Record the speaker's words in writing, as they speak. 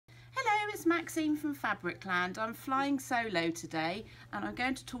it's Maxine from Fabricland. I'm flying solo today and I'm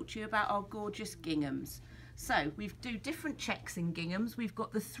going to talk to you about our gorgeous ginghams. So we do different checks in ginghams. We've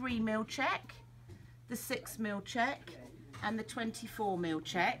got the 3mm check, the 6mm check and the 24mm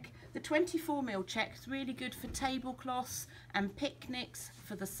check. The 24mm check is really good for tablecloths and picnics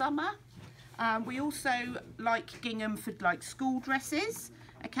for the summer. We also like gingham for like school dresses.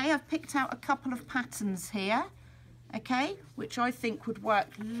 Okay, I've picked out a couple of patterns here, okay, which I think would work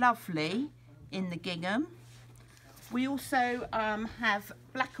lovely in the gingham. We also have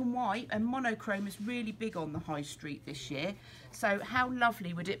black and white, and monochrome is really big on the high street this year. So how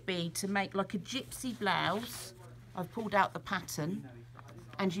lovely would it be to make like a gypsy blouse? I've pulled out the pattern,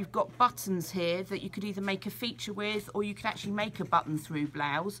 and you've got buttons here that you could either make a feature with, or you could actually make a button through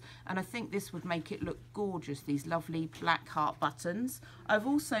blouse, and I think this would make it look gorgeous, these lovely black heart buttons. I've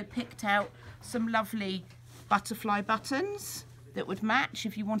also picked out some lovely butterfly buttons that would match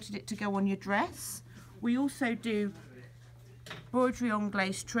if you wanted it to go on your dress. We also do embroidery on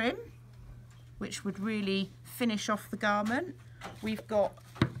glaze trim, which would really finish off the garment. We've got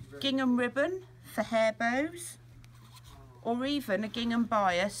gingham ribbon for hair bows, or even a gingham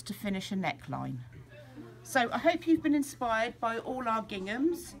bias to finish a neckline. So I hope you've been inspired by all our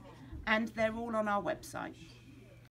ginghams, and they're all on our website.